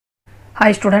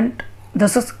Hi student,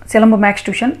 this is Silambu Max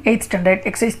Tuition 8th standard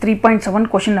exercise 3.7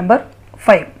 question number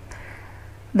 5.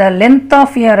 The length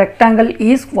of a rectangle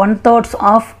is 1/3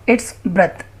 of its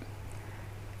breadth.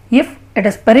 If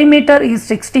its perimeter is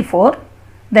 64,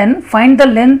 then find the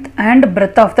length and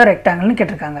breadth of the rectangle னு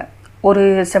கேட்டிருக்காங்க. ஒரு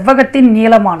செவ்வகத்தின்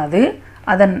நீளமானது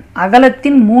அதன்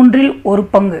அகலத்தின் மூன்றில் ஒரு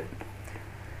பங்கு.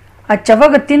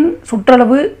 அச்செவ்வகத்தின்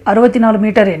சுற்றளவு 64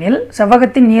 மீட்டர் எனில்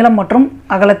செவ்வகத்தின் நீளம் மற்றும்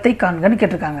அகலத்தை காண்கன்னு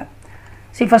கேட்டிருக்காங்க.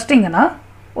 See first இங்கனா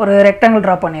ஒரு ரெக்டாங்கிள்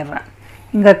டிரா பண்ணிடுறேன்.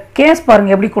 இங்க கேஸ் பாருங்க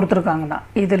எப்படி கொடுத்திருக்காங்கன்னா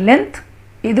இது லெந்த்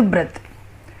இது breadth.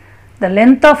 The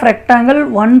length of rectangle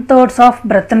 1/3 of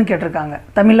breadth னு கேட்டிருக்காங்க.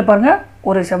 தமிழ்ல பாருங்க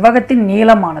ஒரு செவ்வகத்தின்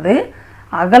நீளமானது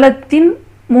அகலத்தின்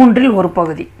மூன்றில் ஒரு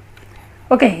பகுதி.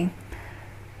 ஓகே.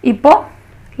 இப்போ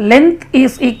length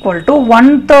is equal to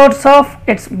 1/3 of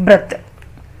its breadth.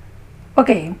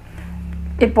 Okay.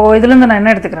 இப்போ இதில இருந்து நான்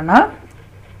என்ன எடுத்துக்கிறேன்னா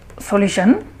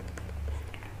சொல்யூஷன்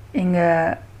இங்க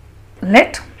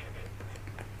let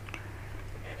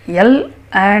L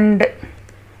and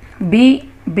B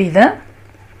be the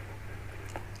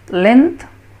length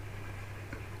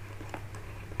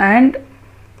and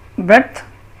breadth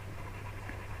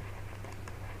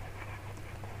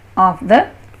of the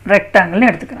rectangle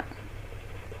எடுத்துக்கிறேன்.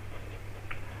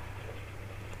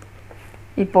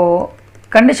 இப்போ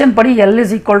கண்டிஷன் படி L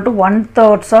is equal to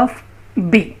 1/3 of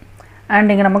B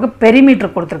and இங்க நமக்கு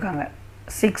பெரிமீட்டர் கொடுத்திருக்காங்க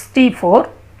 64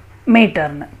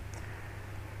 மீட்டர்னு.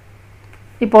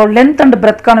 இப்போ லெந்த் அண்ட்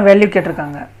பிரெத்க்கான வேல்யூ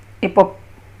கேட்டிருக்காங்க. இப்போ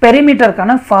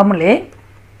பெரிமீட்டருக்கான ஃபார்முலே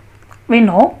we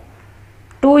know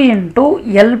 2 into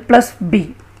L plus B.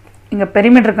 இங்க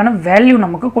பெரிமீட்டருக்கான வேல்யூ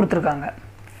நமக்கு கொடுத்திருக்காங்க.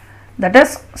 That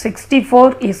is 64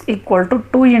 is equal to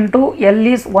 2 into L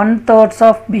is 1/3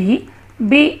 of B.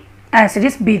 B as it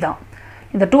is B தான்.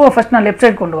 இந்த 2 ஃபர்ஸ்ட் நான் லெஃப்ட்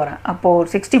சைடு கொண்டு வரேன். அப்போ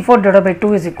 64 divided by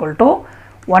 2 is equal to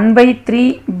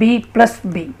 1/3B plus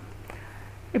B.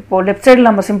 இப்போ லெஃப்ட் சைடில்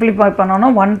நம்ம சிம்பிளிஃபை பண்ணோம்னா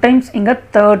 1 times இங்கே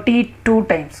 32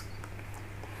 times.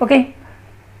 ஓகே.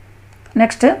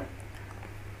 நெக்ஸ்ட்டு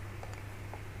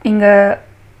இங்கே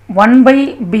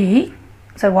 1/B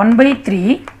sir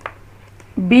 1/3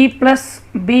 B plus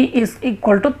B is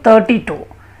equal to 32.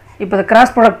 இப்போ இதை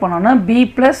கிராஸ் ப்ராடக்ட் பண்ணோம்னா B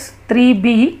plus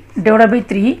 3B divided by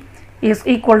 3 is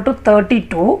equal to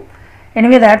 32.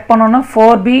 எனவே இதை ஆட் பண்ணோம்னா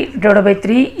 4B divided by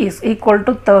 3 is equal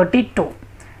to 32.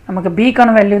 நமக்கு Bக்கான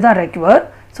வேல்யூ தான் ரெக்வயர்.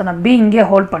 ஸோ நான் B இங்கே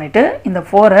ஹோல்ட் பண்ணிவிட்டு இந்த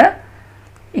 4ஐ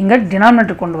இங்கே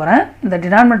டினாமினேட்டர் கொண்டு வரேன். இந்த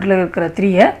டினாமினேட்டரில் இருக்கிற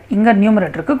 3ஐ இங்கே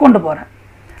நியூமரேட்டருக்கு கொண்டு போகிறேன்.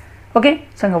 ஓகே.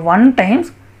 ஸோ இங்கே 1 times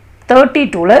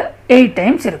 32ல் 8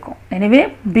 times இருக்கும். எனவே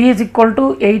B is equal to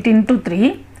 8 into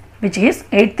 3 which is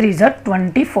 8 3s are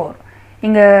 24.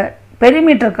 இங்கே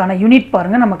பெரிமீட்டருக்கான யூனிட்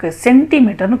பாருங்கள் நமக்கு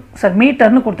சென்டிமீட்டர்னு சார்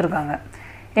மீட்டர்னு கொடுத்துருக்காங்க.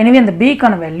 எனவே இந்த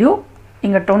Bக்கான வேல்யூ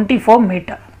இங்கே 24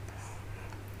 மீட்டர்.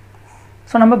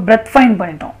 ஸோ நம்ம பிரெத் ஃபைண்ட்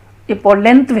பண்ணிட்டோம். இப்போ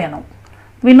லென்த் வேணும்.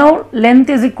 we know length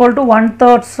is equal to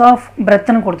 1/3 of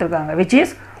breadthனு கொடுத்துருக்காங்க which is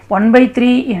 1/3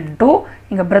 into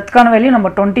இங்கே பிரெத்க்கான வேல்யூ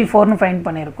நம்ம 24னு ஃபைண்ட்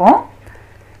பண்ணியிருக்கோம்.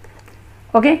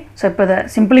 ஓகே. ஸோ இப்போ இதை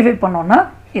சிம்பிளிஃபை பண்ணோன்னா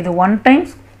இது 1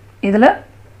 times இதில்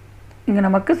இங்கே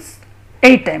நமக்கு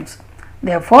 8 times.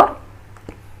 therefore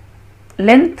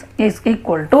length is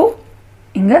equal to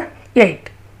இங்கே 8.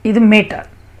 இது metre.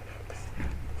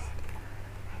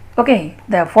 Okay.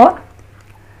 therefore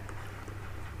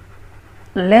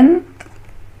length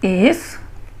is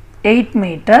 8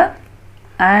 meter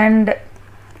and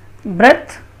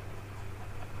breadth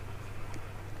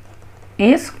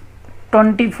is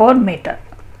 24 meter.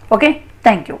 Okay.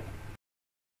 Thank you.